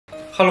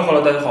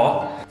Hello， 大家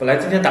好。本来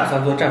今天打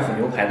算做战斧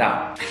牛排的，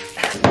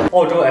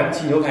澳洲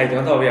M7 牛排已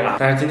经到位了，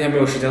但是今天没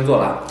有时间做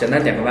了，简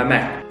单点个外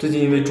卖。最近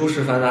因为诸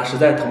事繁杂，实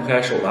在腾不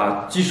开手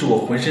了。即使我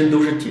浑身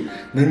都是铁，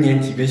能粘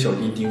几根小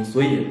钉钉，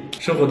所以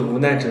生活的无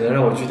奈只能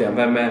让我去点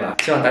外卖了。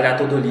希望大家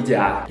多多理解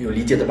啊，有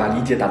理解的把理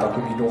解打到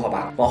公屏中，好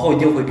吧？往后一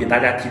定会给大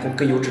家提供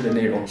更优质的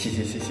内容，谢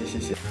谢。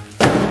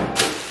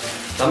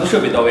咱们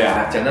设备到位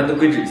啊，简单的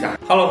规制一下。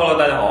Hello，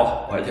 大家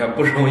好，我天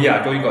不容易啊，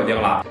终于搞定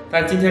了。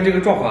但今天这个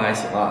状况还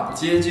行啊，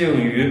接近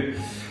于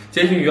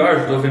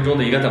20多分钟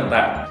的一个等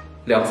待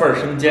，2份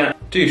生煎，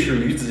这是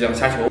鱼子酱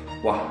虾球，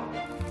哇，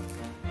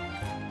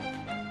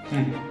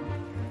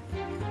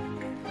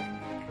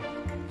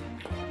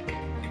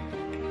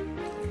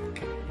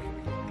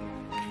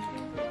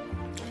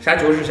虾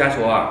球是虾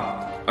球啊，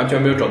完全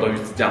没有找到鱼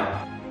子酱。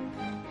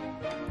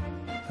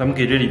咱们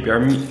给这里边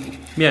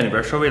面里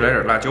边稍微来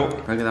点辣椒，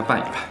来给它拌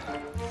一拌。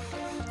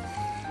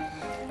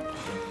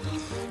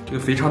这个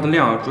肥肠的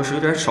量着实有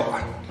点少啊，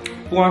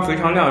不光肥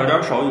肠量有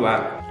点少以外，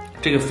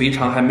这个肥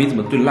肠还没怎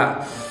么炖烂，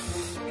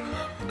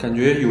感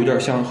觉有点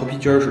像河皮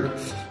筋似的。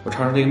我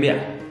尝尝这个面，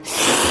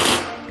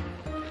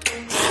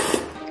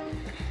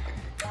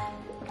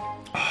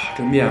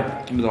这面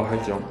味道还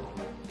行，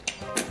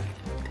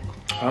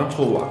好像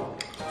凑合。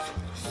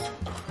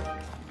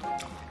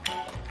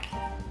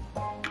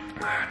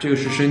这个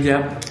是生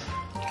煎。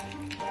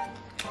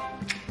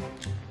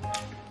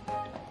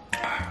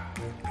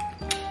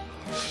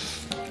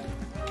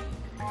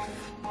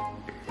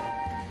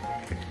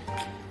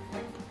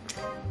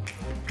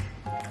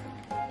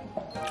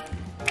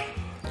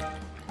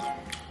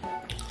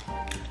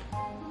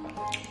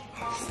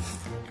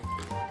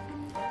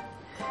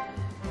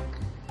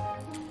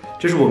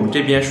这是我们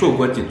这边硕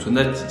果仅存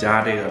的几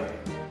家这个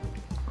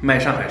卖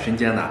上海生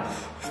煎的，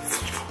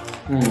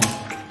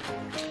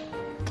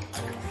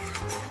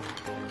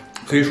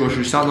可以说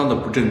是相当的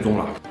不正宗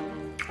了。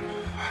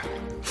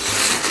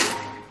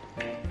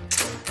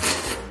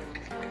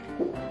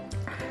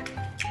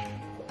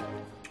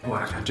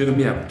哇，这个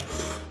面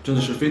真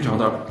的是非常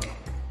的，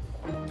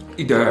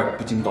一点也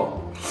不筋道。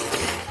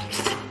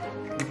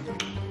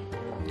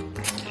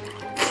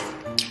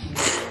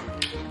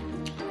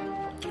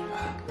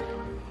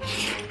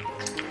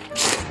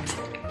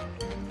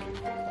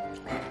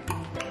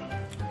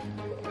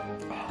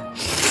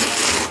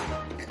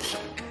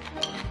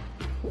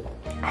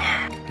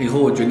以后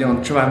我决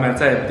定吃外卖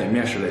再也不点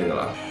面食类的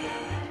了。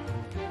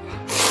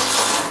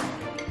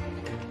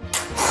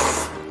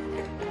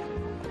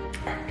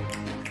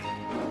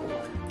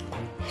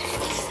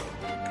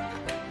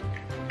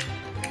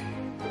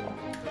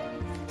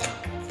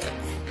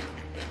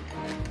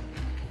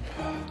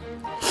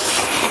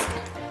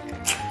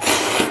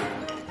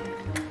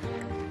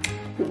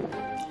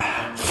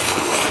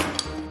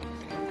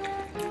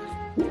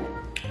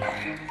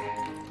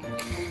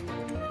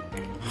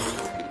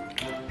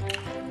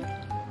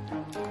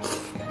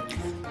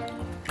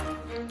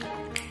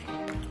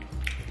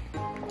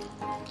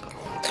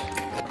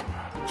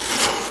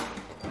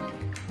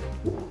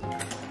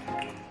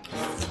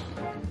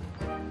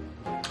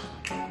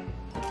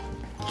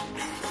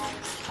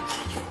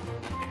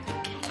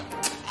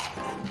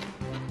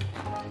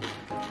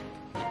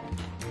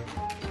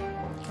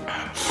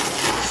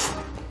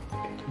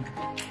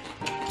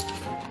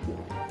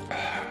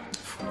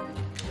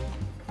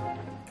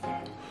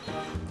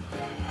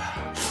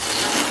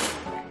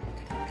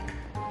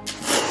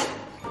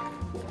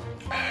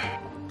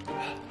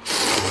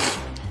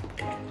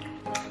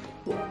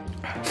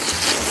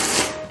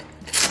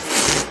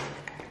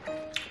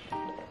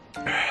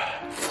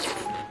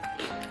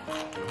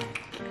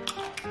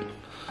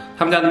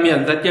他们家的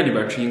面在店里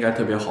边吃应该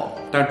特别好，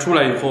但出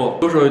来以后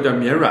多少有点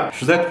绵软，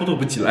实在突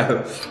不起来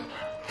了，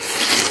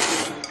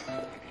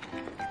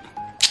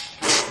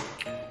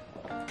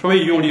稍微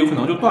一用力有可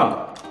能就断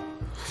了。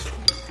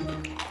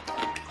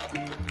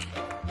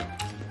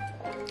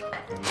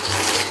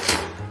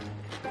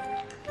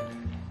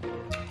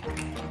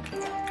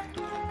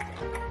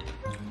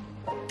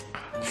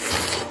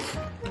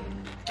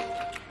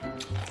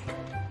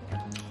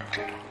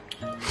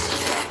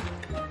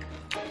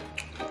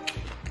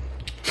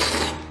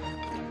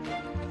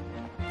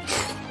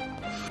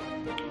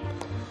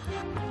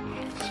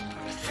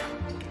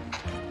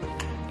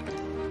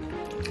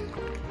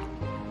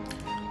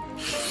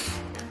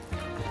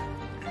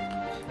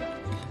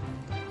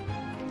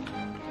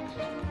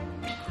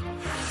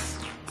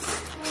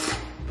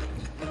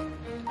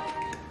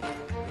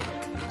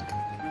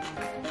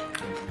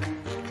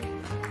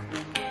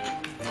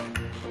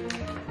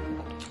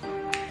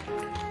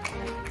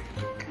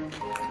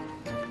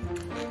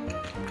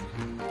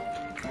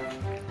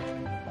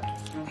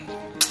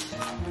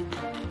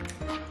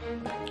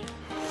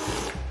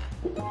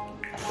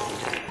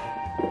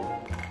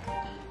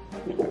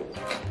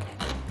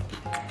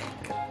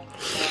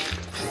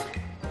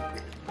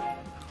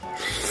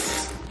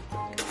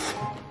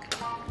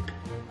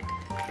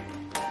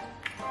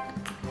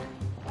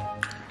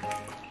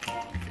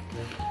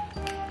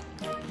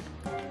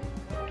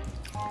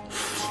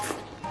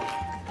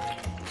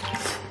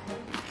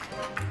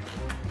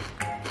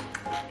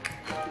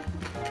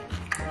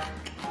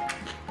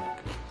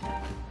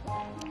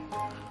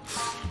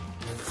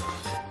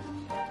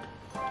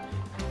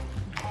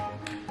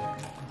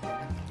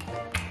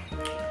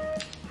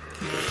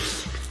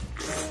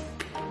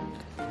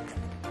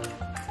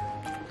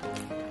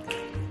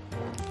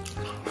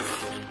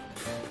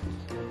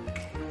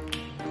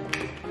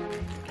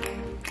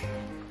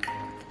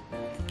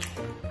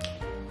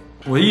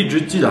我一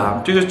直记得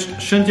啊，这个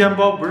生煎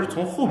包不是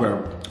从后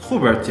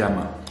边煎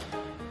吗？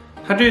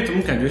它这怎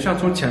么感觉像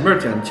从前边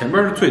煎？前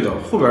边是脆的，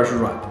后边是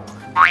软的。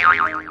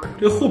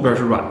这个后边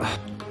是软的。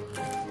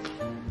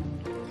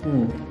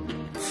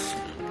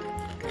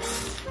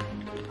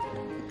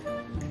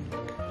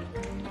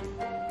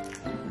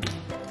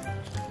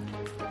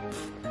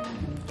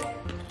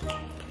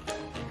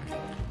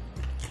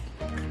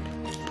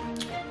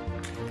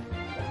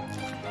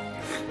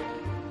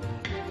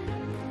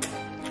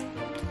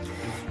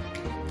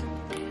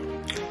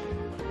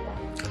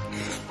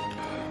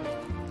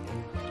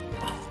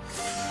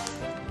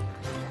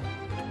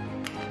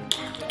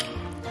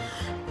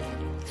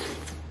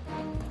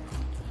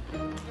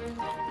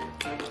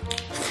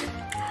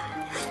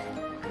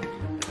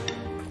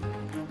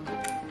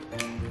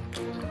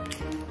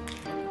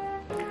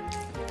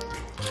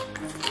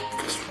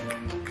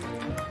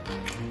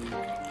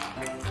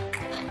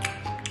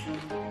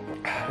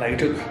来个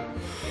这个。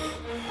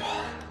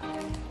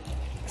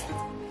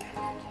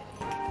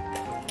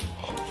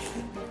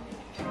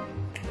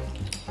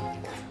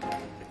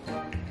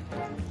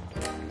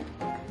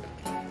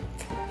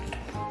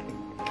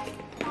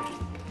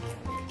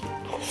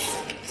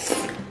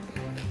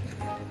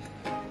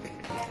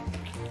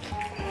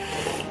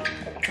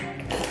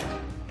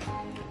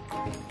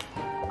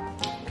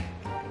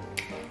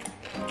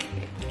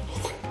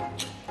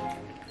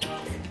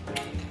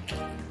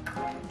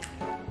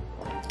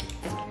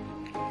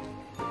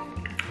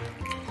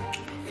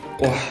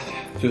哇，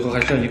最后还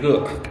剩一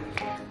个。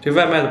这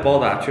外卖的包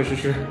子啊，确实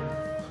是，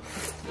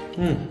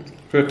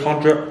这是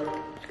汤汁，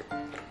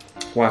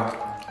哇。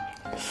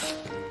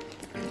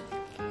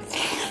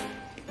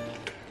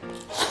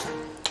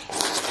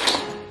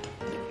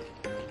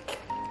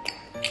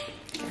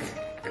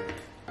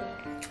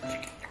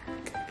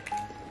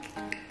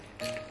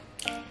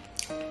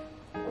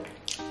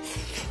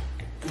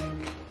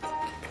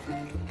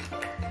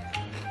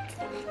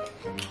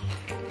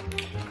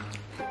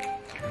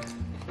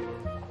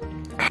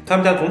他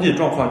们家总体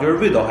状况就是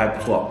味道还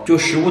不错，就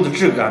食物的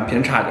质感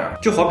偏差点。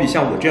就好比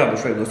像我这样的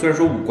帅哥，虽然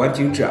说五官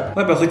精致，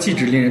外表和气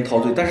质令人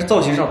陶醉，但是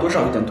造型上多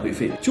少有点颓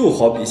废。就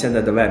好比现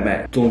在的外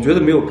卖，总觉得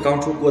没有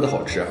刚出锅的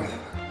好吃啊。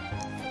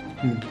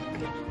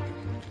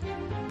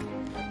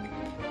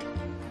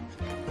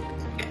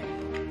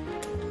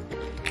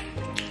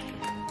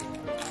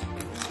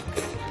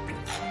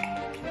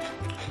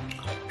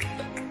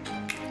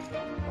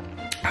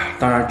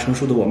当然，成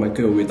熟的我们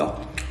更有味道。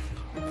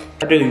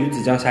它这个鱼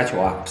子酱虾球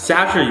啊，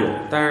虾是有，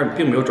但是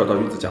并没有找到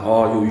鱼子酱。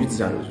哦，有鱼子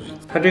酱，有鱼子酱。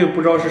它这个不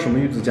知道是什么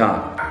鱼子酱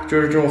啊，就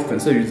是这种粉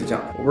色鱼子酱。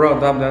我不知道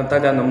大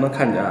家能不能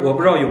看见，我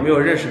不知道有没有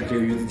认识这个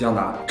鱼子酱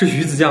的。这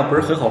鱼子酱不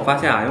是很好发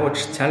现啊，因为我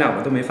吃前两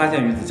个都没发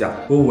现鱼子酱。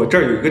我这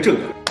儿有一个这个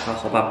啊，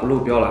好吧，不露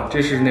标了。这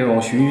是那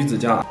种鲟鱼子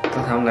酱，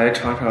让他们来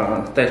尝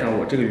尝，带上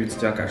我这个鱼子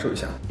酱感受一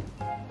下。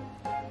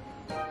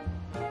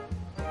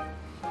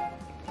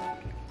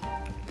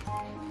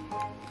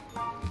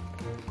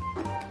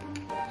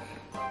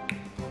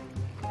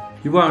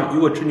一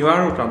个吃牛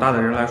羊肉长大的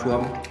人来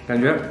说，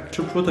感觉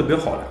吃不出特别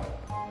好来。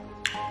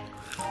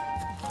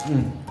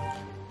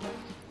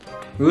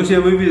有一些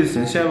微微的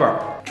鲜味儿。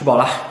吃饱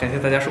了，感谢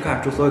大家收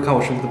看，祝所有看我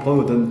视频的朋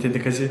友都天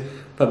天开心，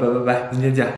拜拜，明天见。